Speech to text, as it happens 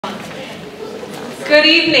Good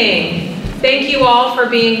evening. Thank you all for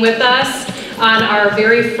being with us on our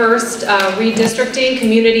very first redistricting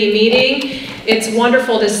community meeting. It's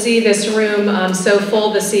wonderful to see this room so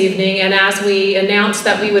full this evening, and as we announced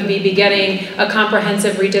that we would be beginning a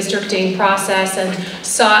comprehensive redistricting process and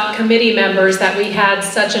sought committee members, that we had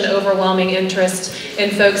such an overwhelming interest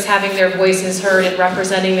in folks having their voices heard and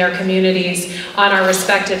representing their communities on our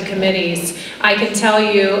respective committees. I can tell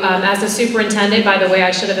you, as a superintendent, by the way,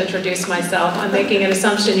 I should have introduced myself. I'm making an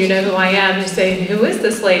assumption you know who I am. You're saying, who is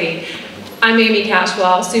this lady? I'm Amy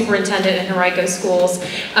Cashwell, superintendent in Henrico Schools,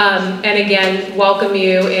 and again, welcome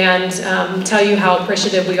you and tell you how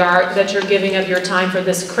appreciative we are that you're giving of your time for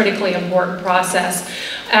this critically important process.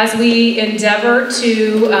 As we endeavor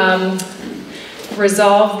to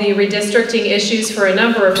resolve the redistricting issues for a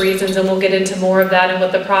number of reasons, and we'll get into more of that and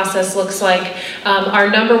what the process looks like. Our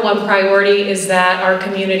number one priority is that our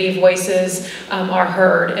community voices are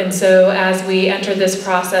heard. And so as we enter this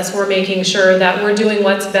process, we're making sure that we're doing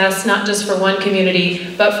what's best, not just for one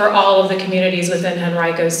community, but for all of the communities within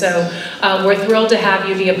Henrico. So we're thrilled to have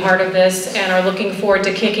you be a part of this and are looking forward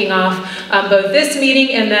to kicking off both this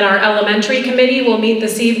meeting and then our elementary committee will meet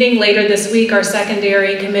this evening. Later this week, our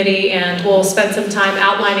secondary committee, and we'll spend some time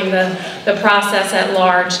outlining the process at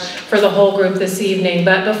large for the whole group this evening.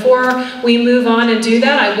 But before we move on and do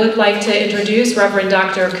that, I would like to introduce Reverend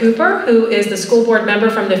Dr. Cooper, who is the school board member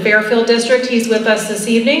from the Fairfield District. He's with us this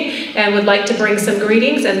evening and would like to bring some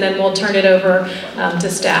greetings, and then we'll turn it over to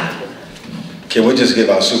staff. Can we just give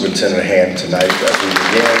our superintendent a hand tonight as we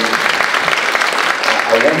begin?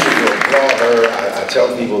 I want you to applaud her. I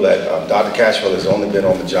tell people that Dr. Cashwell has only been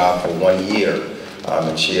on the job for 1 year.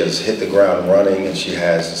 And she has hit the ground running, and she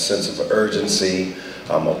has a sense of urgency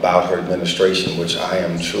about her administration, which I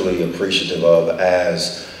am truly appreciative of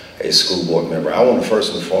as a school board member. I want to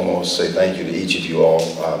first and foremost say thank you to each of you all.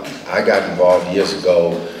 I got involved years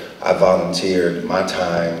ago. I volunteered my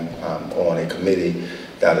time on a committee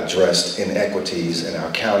that addressed inequities in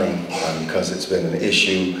our county because it's been an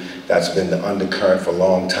issue that's been the undercurrent for a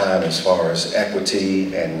long time as far as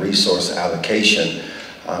equity and resource allocation.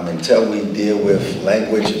 Until we deal with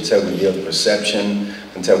language, until we deal with perception,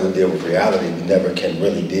 until we deal with reality, we never can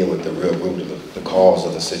really deal with the real root of the cause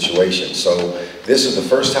of the situation. So this is the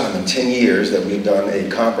first time in 10 years that we've done a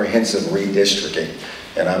comprehensive redistricting.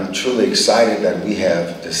 And I'm truly excited that we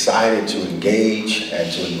have decided to engage and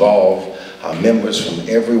to involve members from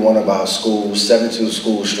every one of our schools, 72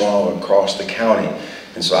 schools strong across the county.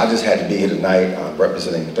 And so I just had to be here tonight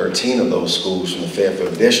representing 13 of those schools from the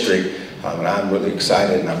Fairfield District. And I'm really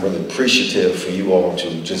excited and I'm really appreciative for you all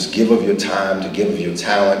to just give of your time, to give of your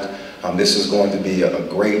talent. This is going to be a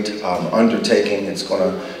great undertaking. It's going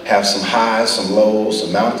to have some highs, some lows,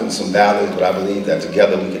 some mountains, some valleys, but I believe that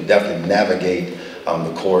together we can definitely navigate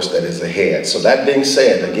the course that is ahead. So that being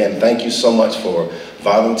said, again, thank you so much for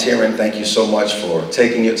volunteering. Thank you so much for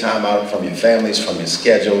taking your time out from your families, from your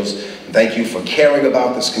schedules. Thank you for caring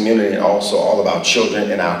about this community and also all of our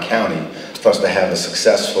children in our county for us to have a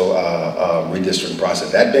successful redistricting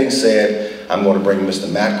process. That being said, I'm going to bring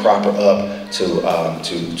Mr. Matt Cropper up to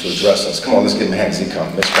address us. Come on, let's give him a hand as he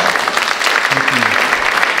comes. Mr. Cropper.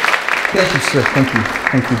 Thank you, sir. Thank you.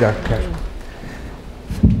 Thank you, Dr. Cashwell.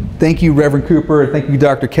 Thank you, Reverend Cooper. Thank you,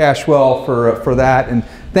 Dr. Cashwell, for that. And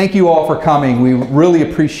thank you all for coming. We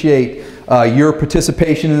really appreciate your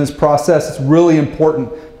participation in this process. It's really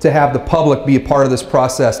important to have the public be a part of this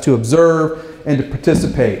process, to observe and to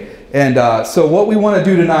participate. And so what we want to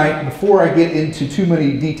do tonight, before I get into too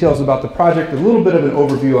many details about the project, a little bit of an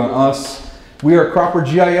overview on us. We are Cropper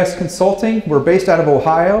GIS Consulting. We're based out of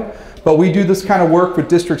Ohio, but we do this kind of work with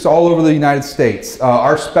districts all over the United States.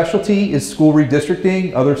 Our specialty is school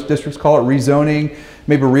redistricting. Other districts call it rezoning,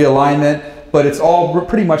 maybe realignment, but it's all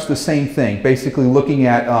pretty much the same thing, basically looking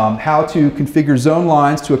at how to configure zone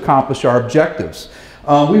lines to accomplish our objectives.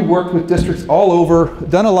 We've worked with districts all over,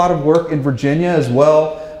 done a lot of work in Virginia as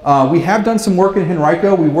well. We have done some work in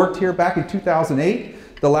Henrico. We worked here back in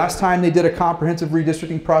 2008, the last time they did a comprehensive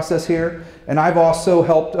redistricting process here. And I've also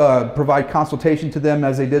helped provide consultation to them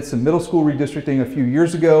as they did some middle school redistricting a few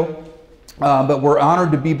years ago. But we're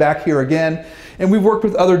honored to be back here again. And we've worked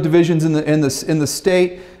with other divisions in the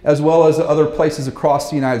state as well as other places across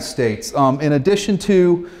the United States. In addition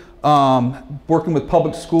to working with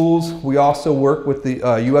public schools, we also work with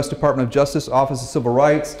the U.S. Department of Justice Office of Civil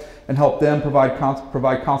Rights and help them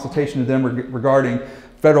provide consultation to them regarding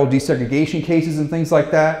federal desegregation cases and things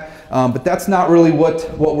like that. But that's not really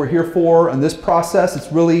what we're here for in this process.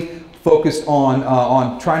 It's really focused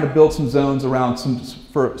on trying to build some zones around some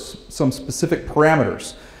specific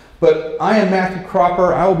parameters. But I am Matthew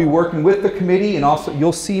Cropper. I will be working with the committee, and also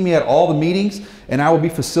you'll see me at all the meetings, and I will be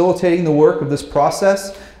facilitating the work of this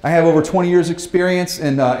process. I have over 20 years experience,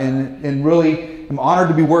 and really am honored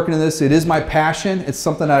to be working in this. It is my passion. It's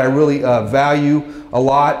something that I really value a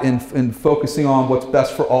lot in focusing on what's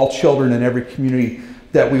best for all children in every community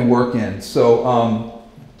that we work in. So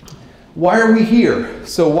why are we here?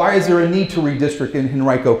 So why is there a need to redistrict in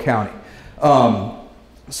Henrico County?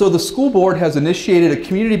 So the school board has initiated a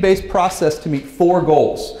community-based process to meet 4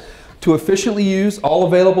 goals: to efficiently use all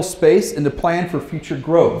available space and to plan for future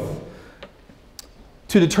growth,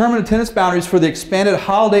 to determine attendance boundaries for the expanded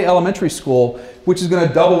Holiday Elementary School, which is going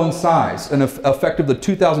to double in size and effective the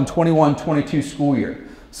 2021-22 school year.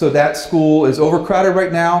 So that school is overcrowded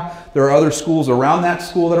right now. There are other schools around that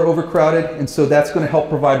school that are overcrowded, and so that's going to help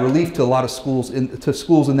provide relief to a lot of schools in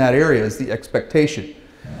that area is the expectation.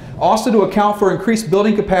 Also, to account for increased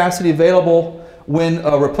building capacity available when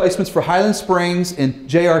replacements for Highland Springs and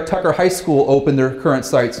J.R. Tucker High School open their current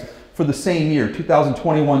sites for the same year,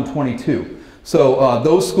 2021-22. So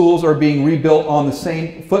those schools are being rebuilt on the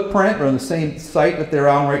same footprint or on the same site that they're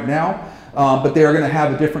on right now, but they are going to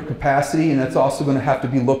have a different capacity, and that's also going to have to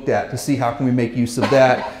be looked at to see how can we make use of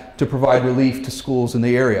that to provide relief to schools in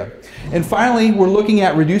the area. And finally, we're looking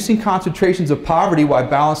at reducing concentrations of poverty while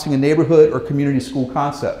balancing a neighborhood or community school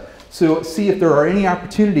concept. So see if there are any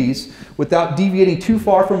opportunities without deviating too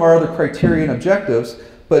far from our other criteria and objectives,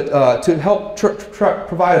 but to help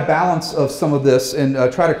provide a balance of some of this and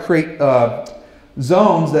try to create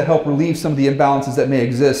zones that help relieve some of the imbalances that may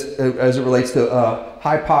exist as it relates to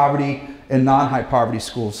high poverty and non-high poverty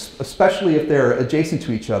schools, especially if they're adjacent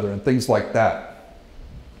to each other and things like that.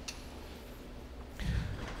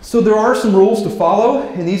 So there are some rules to follow,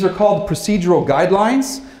 and these are called procedural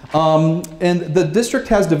guidelines. And the district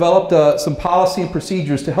has developed some policy and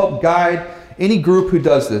procedures to help guide any group who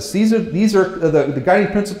does this. These are the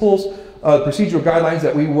guiding principles, procedural guidelines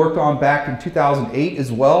that we worked on back in 2008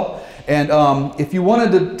 as well. And if you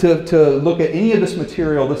wanted to look at any of this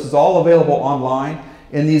material, this is all available online,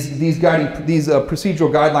 and these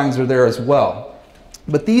procedural guidelines are there as well.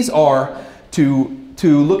 But these are to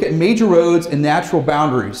look at major roads and natural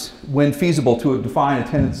boundaries when feasible to define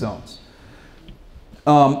attendance zones.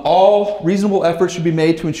 All reasonable efforts should be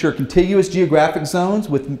made to ensure contiguous geographic zones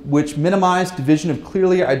which minimize division of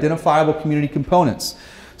clearly identifiable community components.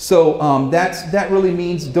 So that really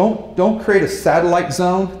means don't create a satellite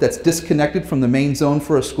zone that's disconnected from the main zone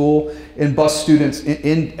for a school and bus students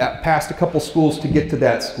past a couple schools to get to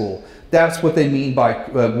that school. That's what they mean by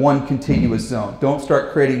one contiguous zone. Don't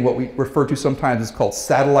start creating what we refer to sometimes as called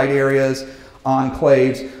satellite areas,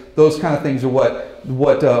 enclaves. Those kind of things are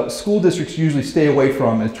what school districts usually stay away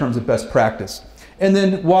from in terms of best practice. And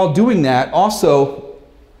then while doing that, also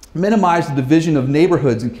minimize the division of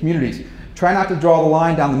neighborhoods and communities. Try not to draw the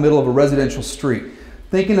line down the middle of a residential street.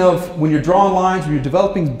 Thinking of when you're drawing lines, when you're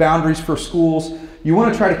developing boundaries for schools, you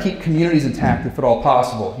want to try to keep communities intact if at all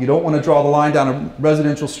possible. You don't want to draw the line down a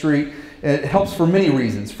residential street. And it helps for many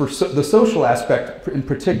reasons, for the social aspect in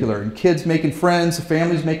particular, and kids making friends,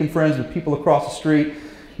 families making friends with people across the street.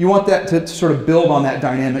 You want that to sort of build on that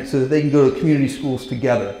dynamic so that they can go to community schools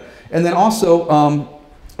together. And then also,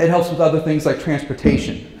 it helps with other things like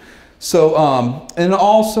transportation. So, and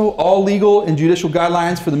also all legal and judicial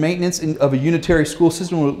guidelines for the maintenance of a unitary school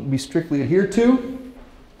system will be strictly adhered to.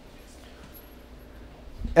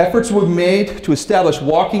 Efforts were made to establish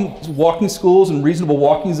walking schools and reasonable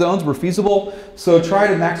walking zones where feasible. So try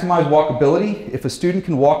to maximize walkability. If a student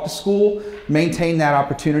can walk to school, maintain that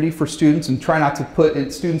opportunity for students and try not to put in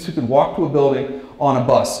students who can walk to a building on a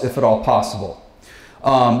bus if at all possible.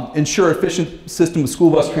 Ensure efficient system of school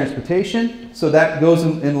bus transportation. So that goes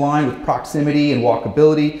in line with proximity and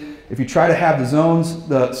walkability. If you try to have the zones,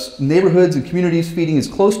 the neighborhoods and communities feeding as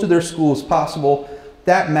close to their school as possible,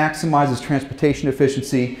 that maximizes transportation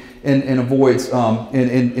efficiency and avoids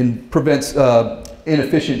and prevents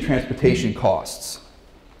inefficient transportation costs.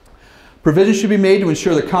 Provisions should be made to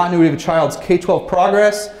ensure the continuity of a child's K-12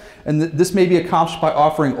 progress, and this may be accomplished by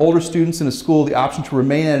offering older students in a school the option to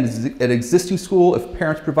remain at an existing school if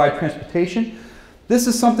parents provide transportation. This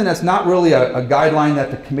is something that's not really a guideline that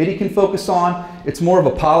the committee can focus on. It's more of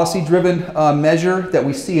a policy-driven measure that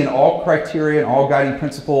we see in all criteria and all guiding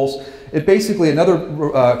principles. It basically, another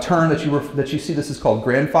term that you see, this is called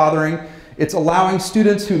grandfathering. It's allowing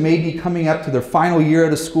students who may be coming up to their final year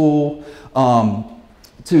at a school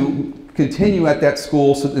to continue at that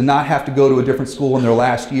school so to not have to go to a different school in their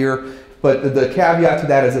last year. But the caveat to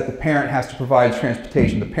that is that the parent has to provide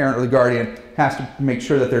transportation. The parent or the guardian has to make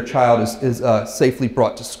sure that their child is safely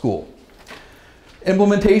brought to school.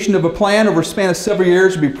 Implementation of a plan over a span of several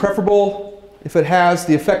years would be preferable if it has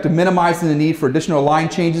the effect of minimizing the need for additional line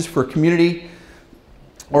changes for community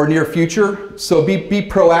or near future. So be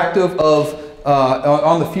proactive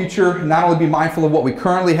on the future, not only be mindful of what we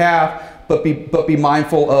currently have, but be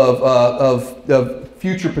mindful of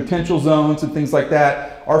future potential zones and things like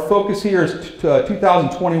that. Our focus here is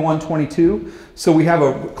 2021-22, so we have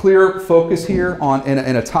a clear focus here on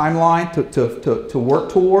in a timeline to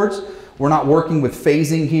work towards. We're not working with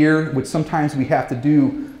phasing here, which sometimes we have to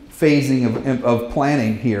do phasing of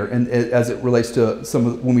planning here, and as it relates to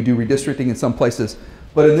when we do redistricting in some places.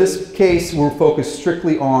 But in this case, we're focused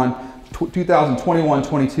strictly on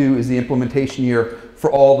 2021-22 is the implementation year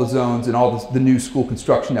for all the zones and all the new school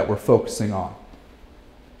construction that we're focusing on.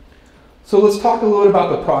 So let's talk a little bit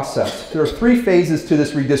about the process. There are 3 phases to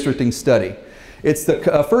this redistricting study. It's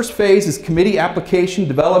the first phase is committee application,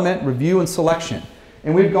 development, review, and selection.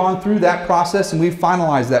 And we've gone through that process and we've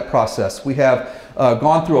finalized that process. We have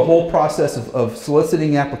gone through a whole process of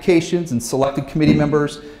soliciting applications and selected committee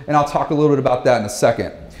members, and I'll talk a little bit about that in a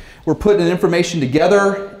second. We're putting information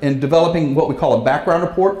together and developing what we call a background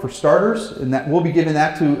report for starters, and that we'll be giving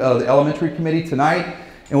that to the elementary committee tonight,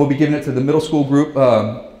 and we'll be giving it to the middle school group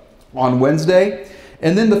on Wednesday.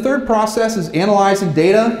 And then the third process is analyzing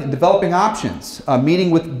data and developing options, meeting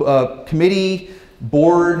with committee,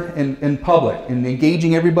 board, and public, and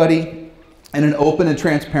engaging everybody in an open and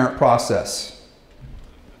transparent process.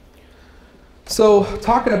 So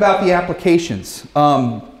talking about the applications,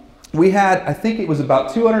 we had, I think it was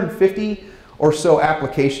about 250 or so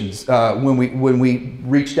applications when we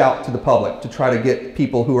reached out to the public to try to get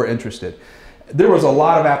people who are interested. There was a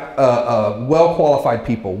lot of well-qualified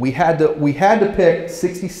people. We had to pick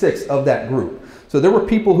 66 of that group. So there were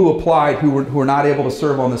people who applied who were not able to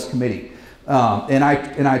serve on this committee. And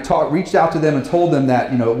I reached out to them and told them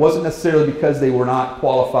that, you know, it wasn't necessarily because they were not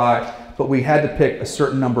qualified, but we had to pick a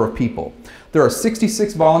certain number of people. There are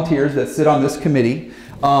 66 volunteers that sit on this committee,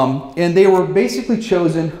 and they were basically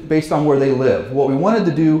chosen based on where they live. What we wanted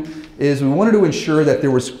to do is we wanted to ensure that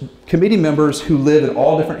there was committee members who live in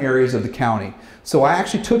all different areas of the county. So I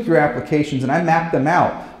actually took your applications and I mapped them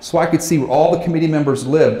out so I could see where all the committee members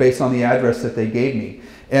live based on the address that they gave me.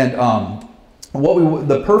 And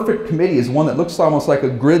the perfect committee is one that looks almost like a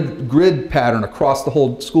grid pattern across the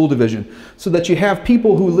whole school division, so that you have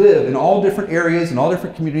people who live in all different areas and all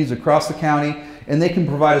different communities across the county, and they can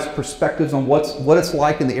provide us perspectives on what it's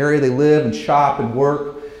like in the area they live and shop and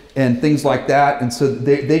work and things like that. And so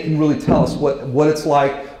they can really tell us what it's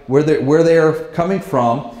like, where they're coming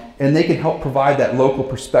from, and they can help provide that local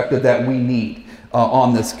perspective that we need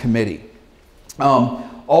on this committee.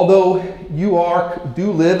 Although you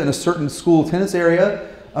do live in a certain school attendance area,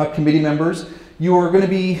 committee members, you are going to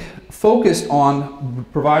be focused on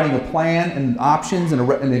providing a plan and options and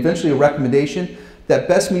eventually a recommendation that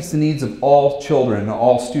best meets the needs of all children and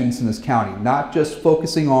all students in this county, not just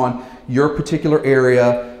focusing on your particular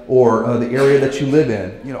area or the area that you live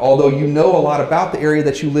in. You know, although you know a lot about the area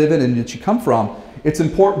that you live in and that you come from, it's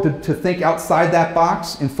important to think outside that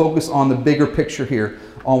box and focus on the bigger picture here,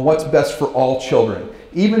 on what's best for all children.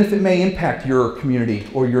 Even if it may impact your community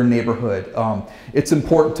or your neighborhood, it's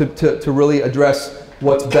important to really address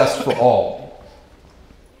what's best for all.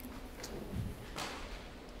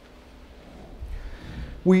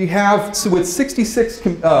 We have, so with 66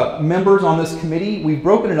 members on this committee, we've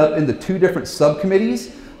broken it up into 2 different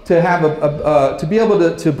subcommittees to have to be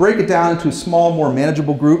able to break it down into small, more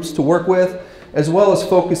manageable groups to work with, as well as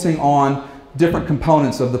focusing on different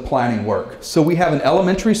components of the planning work. So we have an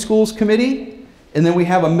elementary schools committee, and then we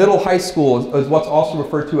have a middle high school, as what's also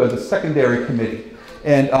referred to as a secondary committee.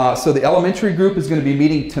 And so the elementary group is going to be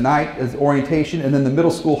meeting tonight as orientation, and then the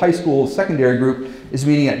middle school, high school, secondary group is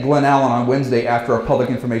meeting at Glen Allen on Wednesday after our public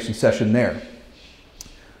information session there.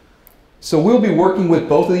 So we'll be working with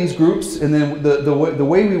both of these groups, and then the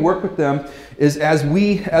way we work with them is as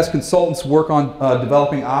we, as consultants, work on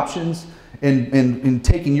developing options and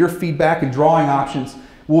taking your feedback and drawing options,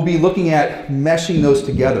 we'll be looking at meshing those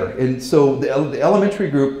together. And so the elementary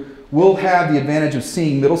group will have the advantage of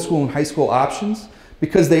seeing middle school and high school options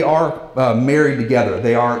because they are married together.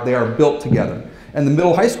 They are built together. And the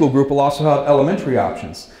middle high school group will also have elementary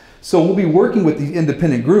options. So we'll be working with these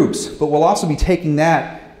independent groups, but we'll also be taking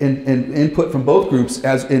that and input from both groups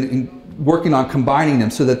as in working on combining them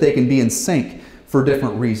so that they can be in sync for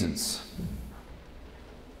different reasons.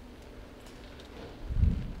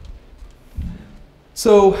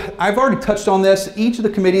 So I've already touched on this. Each of the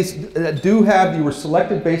committees that you were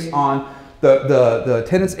selected based on the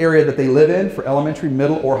attendance area that they live in for elementary,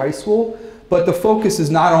 middle, or high school. But the focus is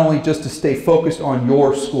not only just to stay focused on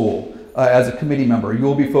your school. as a committee member.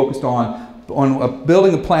 You'll be focused on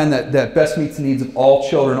building a plan that best meets the needs of all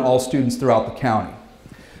children, all students throughout the county.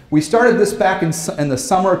 We started this back in the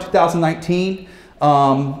summer of 2019,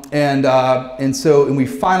 and we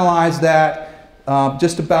finalized that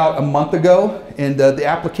just about a month ago, and the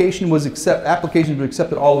applications were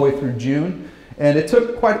accepted all the way through June. And it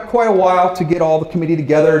took quite a while to get all the committee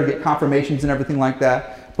together, to get confirmations and everything like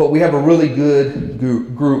that. But we have a really good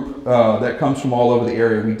group that comes from all over the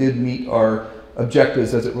area. We did meet our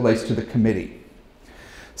objectives as it relates to the committee.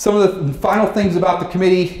 Some of the final things about the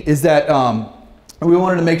committee is that we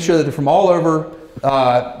wanted to make sure that they're from all over,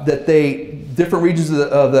 that different regions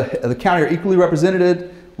of the county are equally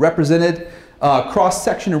represented,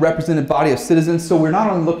 cross-section and represented body of citizens. So we're not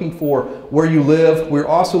only looking for where you live, we're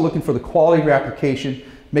also looking for the quality of your application,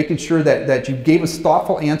 making sure that you gave us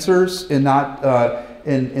thoughtful answers and not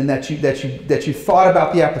and that you thought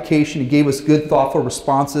about the application and gave us good, thoughtful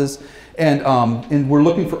responses. And we're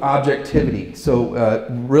looking for objectivity. So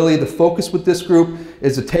really the focus with this group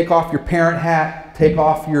is to take off your parent hat, take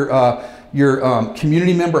off your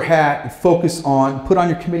community member hat, and put on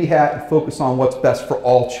your committee hat and focus on what's best for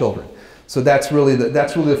all children. So that's really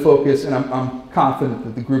the focus, and I'm confident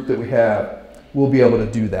that the group that we have will be able to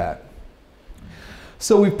do that.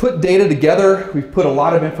 So we've put data together. We've put a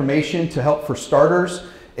lot of information to help for starters,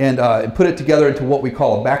 and put it together into what we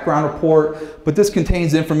call a background report. But this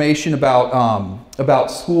contains information about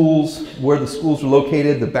schools, where the schools are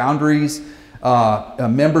located, the boundaries,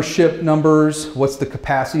 membership numbers, what's the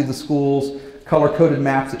capacity of the schools, color-coded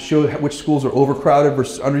maps that show which schools are overcrowded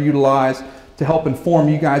versus underutilized, to help inform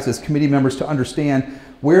you guys as committee members to understand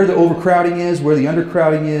where the overcrowding is, where the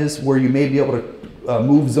undercrowding is, where you may be able to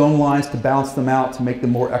move zone lines to balance them out, to make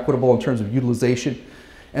them more equitable in terms of utilization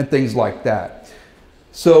and things like that.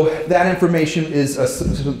 So that information is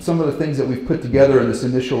some of the things that we've put together in this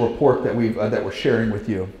initial report that we're sharing with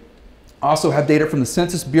you. Also have data from the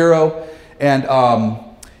Census Bureau, and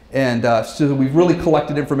so we've really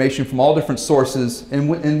collected information from all different sources, and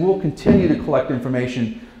we'll continue to collect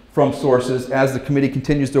information from sources as the committee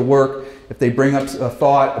continues to work. If they bring up a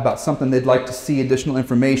thought about something they'd like to see additional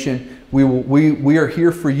information, we are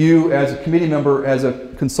here for you as a committee member, as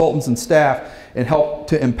consultants and staff, and help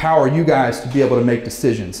to empower you guys to be able to make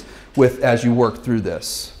decisions as you work through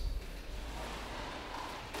this.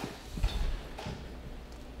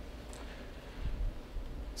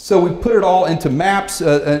 So we put it all into maps,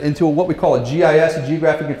 into what we call a GIS, a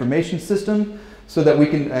Geographic Information System, so that we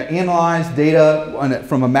can analyze data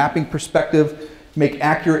from a mapping perspective, make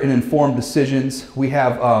accurate and informed decisions. We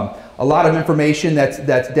have a lot of information that's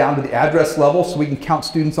down to the address level, so we can count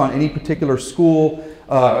students on any particular school,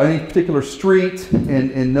 any particular street,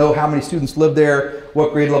 and know how many students live there,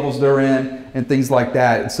 what grade levels they're in, and things like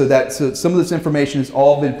that. And so some of this information has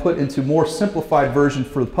all been put into more simplified version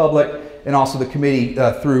for the public and also the committee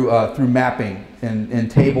through mapping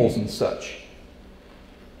and tables and such.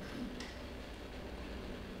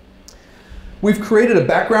 We've created a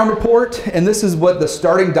background report, and this is what the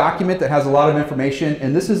starting document that has a lot of information,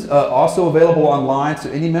 and this is also available online,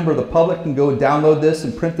 so any member of the public can go and download this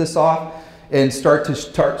and print this off and start to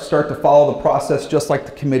follow the process just like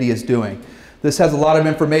the committee is doing. This has a lot of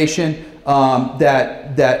information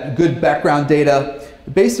that good background data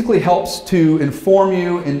basically helps to inform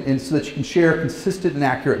you and so that you can share a consistent and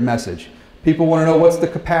accurate message. People want to know what's the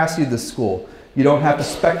capacity of this school. You don't have to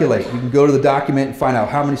speculate. You can go to the document and find out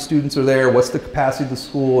how many students are there, what's the capacity of the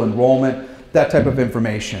school, enrollment, that type of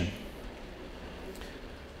information.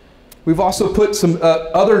 We've also put some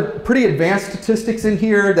other pretty advanced statistics in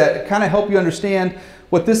here that kind of help you understand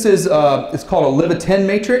what this is. It's called a Live-Attend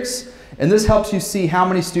matrix, and this helps you see how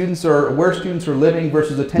many students where students are living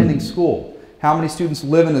versus attending school. How many students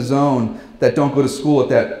live in a zone that don't go to school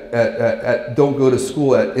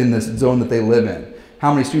in this zone that they live in.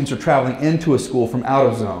 How many students are traveling into a school from out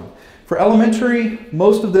of zone. For elementary,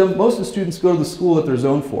 most of the students go to the school that they're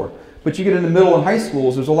zoned for. But you get into middle and high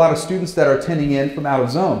schools, there's a lot of students that are attending in from out of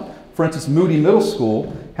zone. For instance, Moody Middle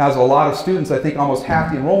School has a lot of students, I think almost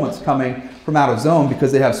half the enrollment's coming from out of zone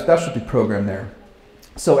because they have a specialty program there.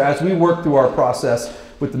 So as we work through our process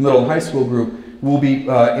with the middle and high school group, we'll be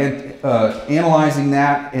analyzing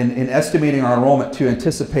that and estimating our enrollment to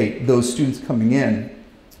anticipate those students coming in,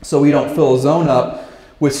 so we don't fill a zone up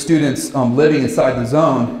with students living inside the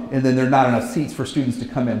zone and then there are not enough seats for students to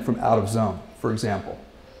come in from out of zone, for example.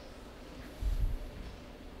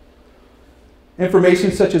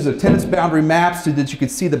 Information such as attendance boundary maps so that you can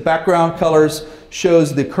see the background colors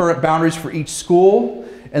shows the current boundaries for each school.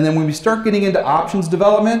 And then when we start getting into options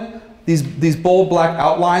development, These bold black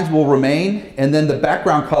outlines will remain, and then the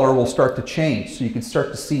background color will start to change. So you can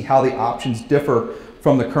start to see how the options differ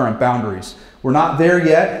from the current boundaries. We're not there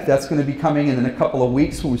yet. That's going to be coming in a couple of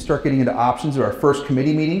weeks when we start getting into options at our first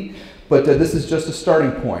committee meeting. But this is just a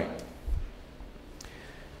starting point.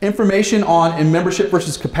 Information on membership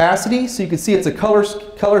versus capacity. So you can see it's a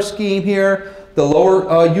color scheme here. The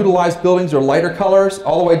lower utilized buildings are lighter colors,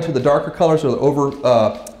 all the way to the darker colors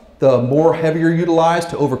are the more heavier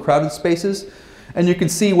utilized to overcrowded spaces. And you can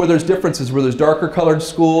see where there's differences, where there's darker colored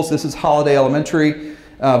schools. This is Holiday Elementary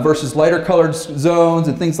versus lighter colored zones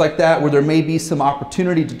and things like that, where there may be some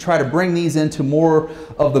opportunity to try to bring these into more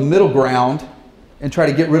of the middle ground and try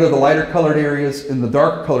to get rid of the lighter colored areas and the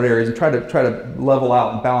darker colored areas and try to level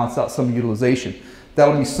out and balance out some utilization.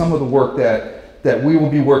 That'll be some of the work that we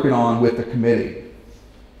will be working on with the committee.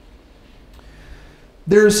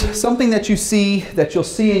 There's something that you'll see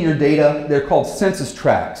in your data. They're called census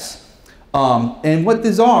tracts. And what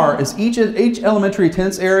these are is each elementary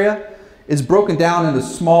attendance area is broken down into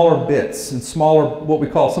smaller bits and smaller, what we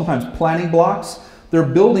call sometimes planning blocks. They're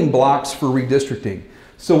building blocks for redistricting.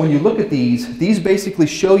 So when you look at these basically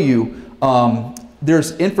show you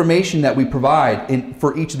there's information that we provide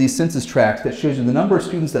for each of these census tracts that shows you the number of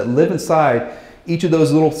students that live inside each of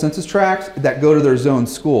those little census tracts that go to their zone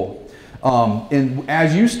school. And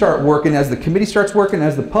as you start working, as the committee starts working,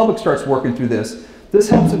 as the public starts working through this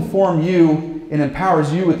helps inform you and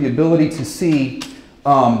empowers you with the ability to see,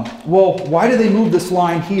 well, why do they move this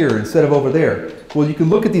line here instead of over there? Well, you can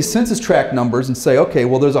look at these census tract numbers and say, okay,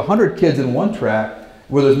 well, there's 100 kids in one tract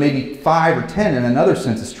where there's maybe 5 or 10 in another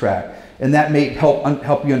census tract, and that may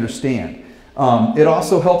help you understand. It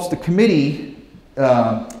also helps the committee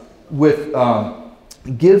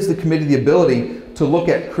gives the committee the ability to look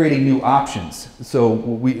at creating new options. So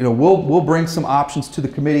we'll bring some options to the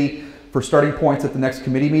committee for starting points at the next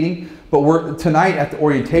committee meeting. But tonight at the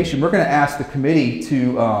orientation, we're going to ask the committee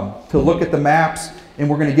to look at the maps, and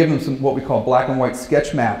we're going to give them some what we call black and white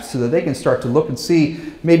sketch maps so that they can start to look and see,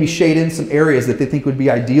 maybe shade in some areas that they think would be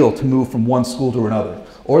ideal to move from one school to another.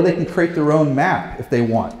 Or they can create their own map if they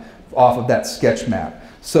want off of that sketch map.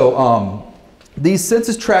 So these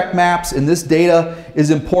census tract maps and this data is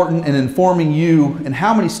important in informing you and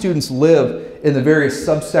how many students live in the various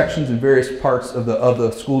subsections and various parts of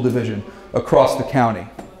the school division across the county.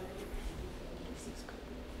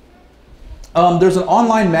 There's an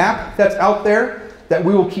online map that's out there that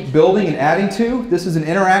we will keep building and adding to. This is an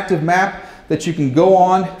interactive map that you can go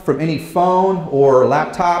on from any phone or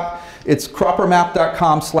laptop. It's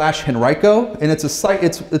croppermap.com/Henrico, and it's a site.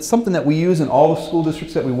 It's something that we use in all the school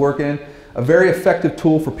districts that we work in. A very effective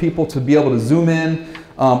tool for people to be able to zoom in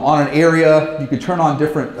on an area. You can turn on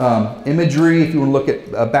different imagery if you want to look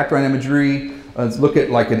at background imagery. Look at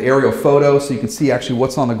like an aerial photo so you can see actually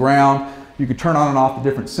what's on the ground. You can turn on and off the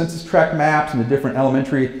different census tract maps and the different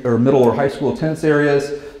elementary or middle or high school attendance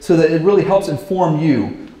areas, so that it really helps inform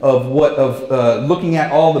you of looking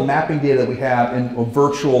at all the mapping data that we have in a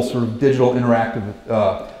virtual sort of digital interactive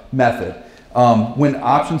method. When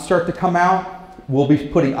options start to come out, we'll be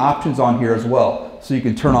putting options on here as well. So you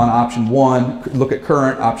can turn on option 1, look at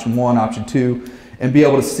current, option 1, option 2, and be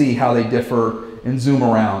able to see how they differ and zoom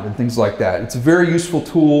around and things like that. It's a very useful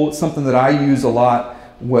tool. It's something that I use a lot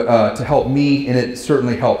to help me, and it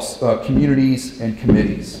certainly helps communities and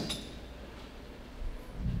committees.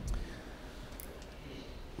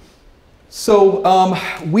 So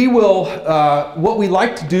what we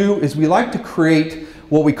like to do is we like to create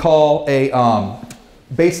what we call a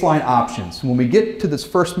baseline options. When we get to this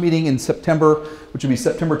first meeting in September, which will be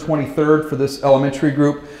September 23rd for this elementary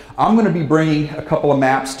group, I'm going to be bringing a couple of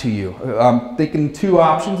maps to you. I'm thinking 2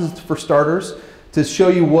 options for starters, to show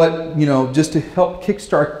you what, just to help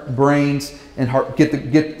kickstart brains and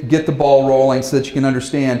get the ball rolling so that you can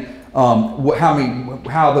understand how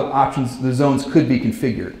the zones could be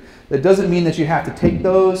configured. That doesn't mean that you have to take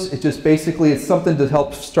those. It's just basically it's something to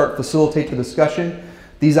help facilitate the discussion.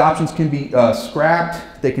 These options can be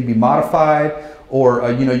scrapped, they can be modified,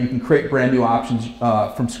 or you can create brand new options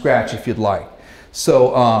from scratch if you'd like.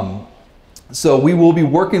 So we will be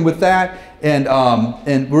working with that, and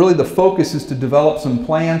really the focus is to develop some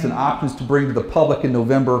plans and options to bring to the public in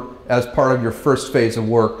November as part of your first phase of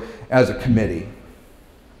work as a committee.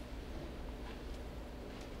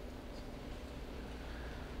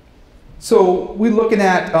 So we're looking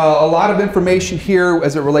at a lot of information here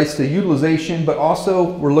as it relates to utilization, but also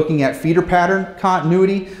we're looking at feeder pattern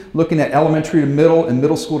continuity, looking at elementary to middle and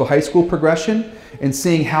middle school to high school progression, and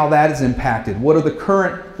seeing how that is impacted. What are the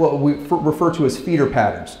current, what we refer to as feeder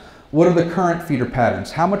patterns? What are the current feeder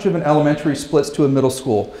patterns? How much of an elementary splits to a middle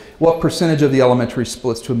school? What percentage of the elementary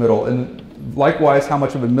splits to a middle? And likewise, how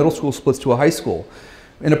much of a middle school splits to a high school?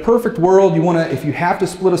 In a perfect world, you want to, if you have to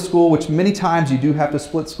split a school, which many times you do have to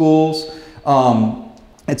split schools,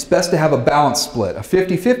 it's best to have a balanced split. A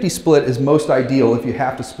 50-50 split is most ideal if you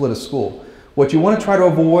have to split a school. What you want to try to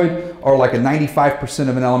avoid are like a 95%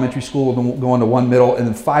 of an elementary school going to one middle and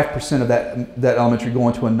then 5% of that elementary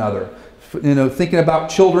going to another. You know, thinking about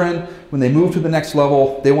children, when they move to the next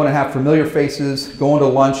level, they want to have familiar faces, going to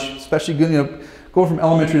lunch, especially, you know, going from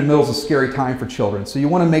elementary to middle is a scary time for children. So you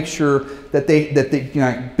want to make sure that they you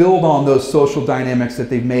know, build on those social dynamics that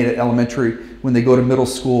they've made at elementary. When they go to middle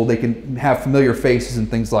school, they can have familiar faces and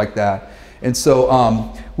things like that. And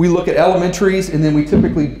so we look at elementaries, and then we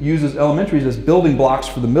typically use those elementaries as building blocks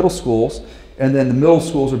for the middle schools, and then the middle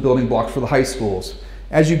schools are building blocks for the high schools.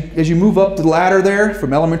 As you move up the ladder there,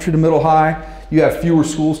 from elementary to middle high, you have fewer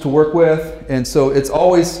schools to work with, and so it's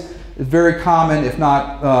always very common, if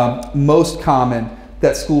not most common,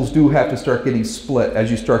 that schools do have to start getting split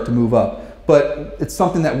as you start to move up. But it's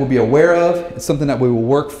something that we'll be aware of, it's something that we will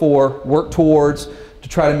work towards to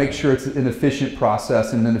try to make sure it's an efficient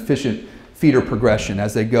process and an efficient feeder progression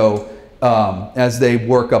as they go, as they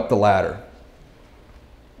work up the ladder.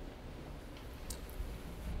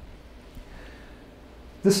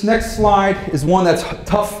 This next slide is one that's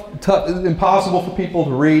tough, impossible for people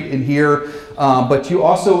to read and hear, but you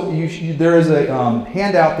also, there is a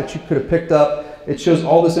handout that you could have picked up. It shows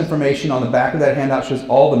all this information. On the back of that handout shows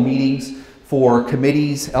all the meetings for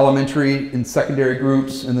committees, elementary and secondary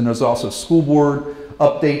groups, and then there's also school board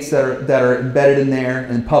updates that are embedded in there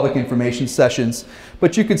and public information sessions.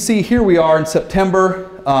 But you can see here we are in September.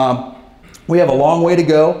 We have a long way to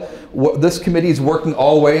go. This committee is working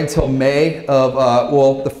all the way until May of,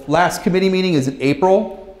 well, the last committee meeting is in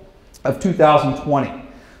April of 2020.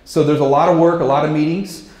 So there's a lot of work, a lot of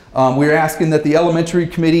meetings. We're asking that the elementary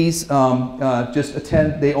committees just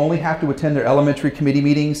attend, they only have to attend their elementary committee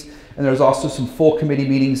meetings, and there's also some full committee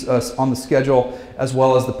meetings on the schedule, as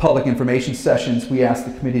well as the public information sessions. We ask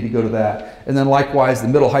the committee to go to that. And then likewise, the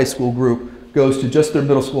middle high school group goes to just their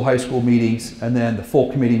middle school, high school meetings, and then the full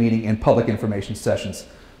committee meeting and public information sessions.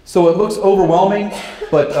 So it looks overwhelming,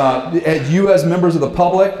 but you as members of the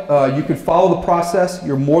public, you can follow the process.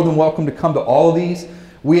 You're more than welcome to come to all of these.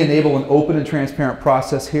 We enable an open and transparent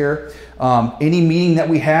process here. Any meeting that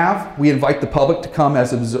we have, we invite the public to come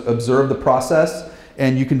as observe the process,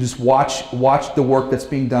 and you can just watch the work that's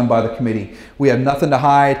being done by the committee. We have nothing to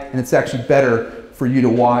hide, and it's actually better for you to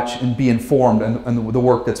watch and be informed on the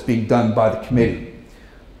work that's being done by the committee.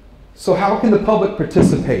 So how can the public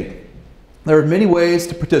participate? There are many ways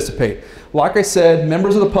to participate. Like I said,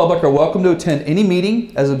 members of the public are welcome to attend any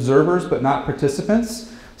meeting as observers, but not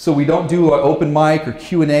participants. So we don't do an open mic or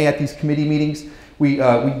Q&A at these committee meetings.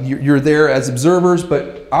 You're there as observers,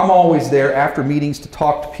 but I'm always there after meetings to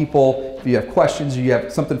talk to people. If you have questions or you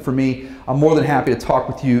have something for me, I'm more than happy to talk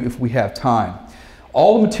with you if we have time.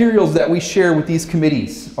 All the materials that we share with these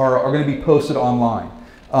committees are going to be posted online.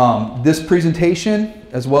 This presentation,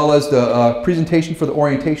 as well as the presentation for the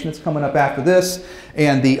orientation that's coming up after this,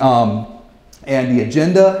 and the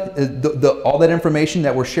agenda, all that information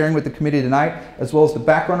that we're sharing with the committee tonight, as well as the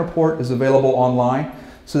background report, is available online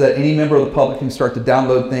so that any member of the public can start to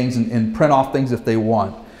download things and print off things if they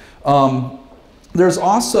want. There's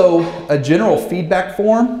also a general feedback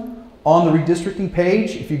form on the redistricting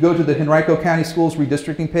page. If you go to the Henrico County Schools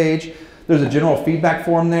redistricting page, there's a general feedback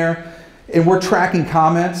form there. And we're tracking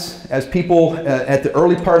comments as people at the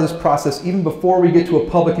early part of this process, even before we get to a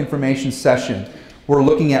public information session, we're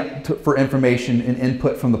looking for information and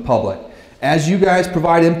input from the public. As you guys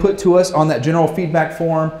provide input to us on that general feedback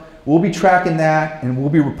form, we'll be tracking that and we'll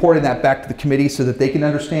be reporting that back to the committee so that they can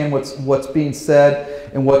understand what's being said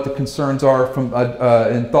and what the concerns are from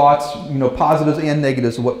and thoughts, you know, positives and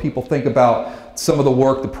negatives of what people think about some of the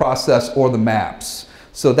work, the process, or the maps.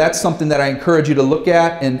 So that's something that I encourage you to look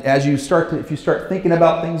at, and as you if you start thinking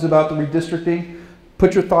about things about the redistricting,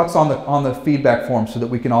 put your thoughts on the feedback form so that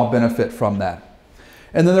we can all benefit from that.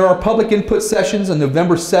 And then there are public input sessions on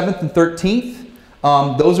November 7th and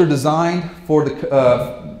 13th. Those are designed for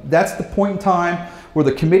that's the point in time where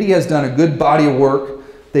the committee has done a good body of work.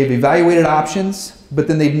 They've evaluated options, but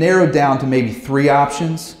then they've narrowed down to maybe 3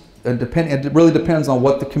 options. It really depends on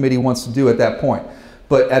what the committee wants to do at that point.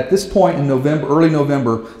 But at this point in November, early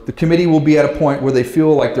November, the committee will be at a point where they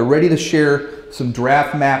feel like they're ready to share some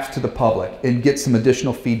draft maps to the public and get some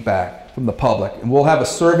additional feedback from the public. And we'll have a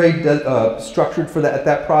survey structured for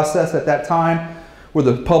that process at that time, where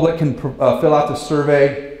the public can fill out the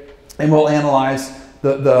survey, and we'll analyze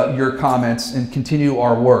your comments and continue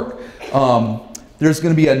our work. There's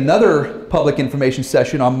going to be another public information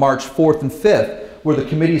session on March 4th and 5th, where the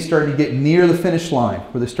committee is starting to get near the finish line,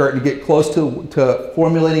 where they're starting to get close to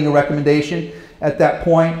formulating a recommendation at that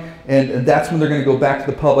point, and that's when they're going to go back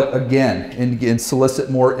to the public again and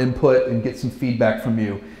solicit more input and get some feedback from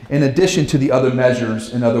you, in addition to the other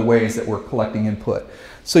measures and other ways that we're collecting input.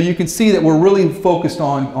 So you can see that we're really focused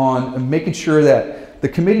on making sure that the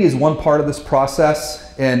committee is one part of this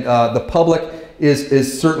process, and the public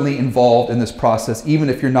is certainly involved in this process. Even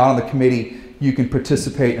if you're not on the committee, you can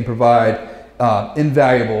participate and provide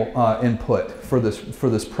invaluable input for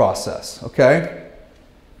this process, okay?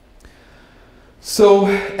 So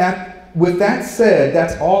with that said,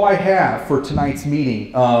 that's all I have for tonight's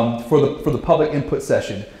meeting for the public input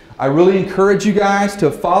session. I really encourage you guys to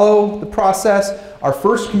follow the process. Our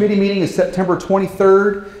first committee meeting is September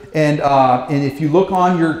 23rd. And if you look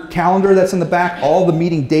on your calendar that's in the back, all the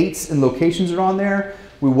meeting dates and locations are on there.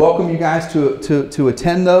 We welcome you guys to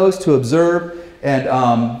attend those, to observe. And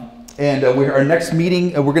our next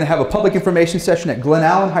meeting, we're going to have a public information session at Glen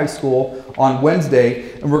Allen High School on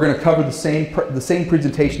Wednesday, and we're going to cover the same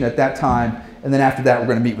presentation at that time. And then after that, we're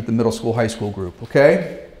going to meet with the middle school, high school group.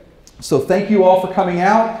 Okay? So thank you all for coming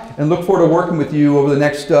out, and look forward to working with you over the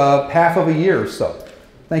next half of a year or so.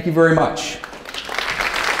 Thank you very much.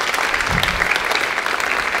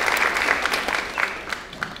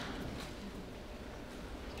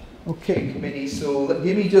 Okay, committee, so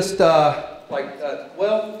give me just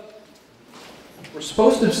well, we're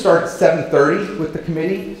supposed to start at 7:30 with the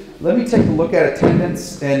committee. Let me take a look at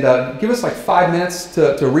attendance and give us like 5 minutes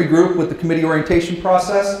to regroup with the committee orientation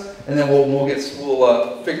process, and then we'll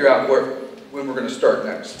figure out when we're going to start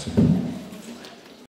next.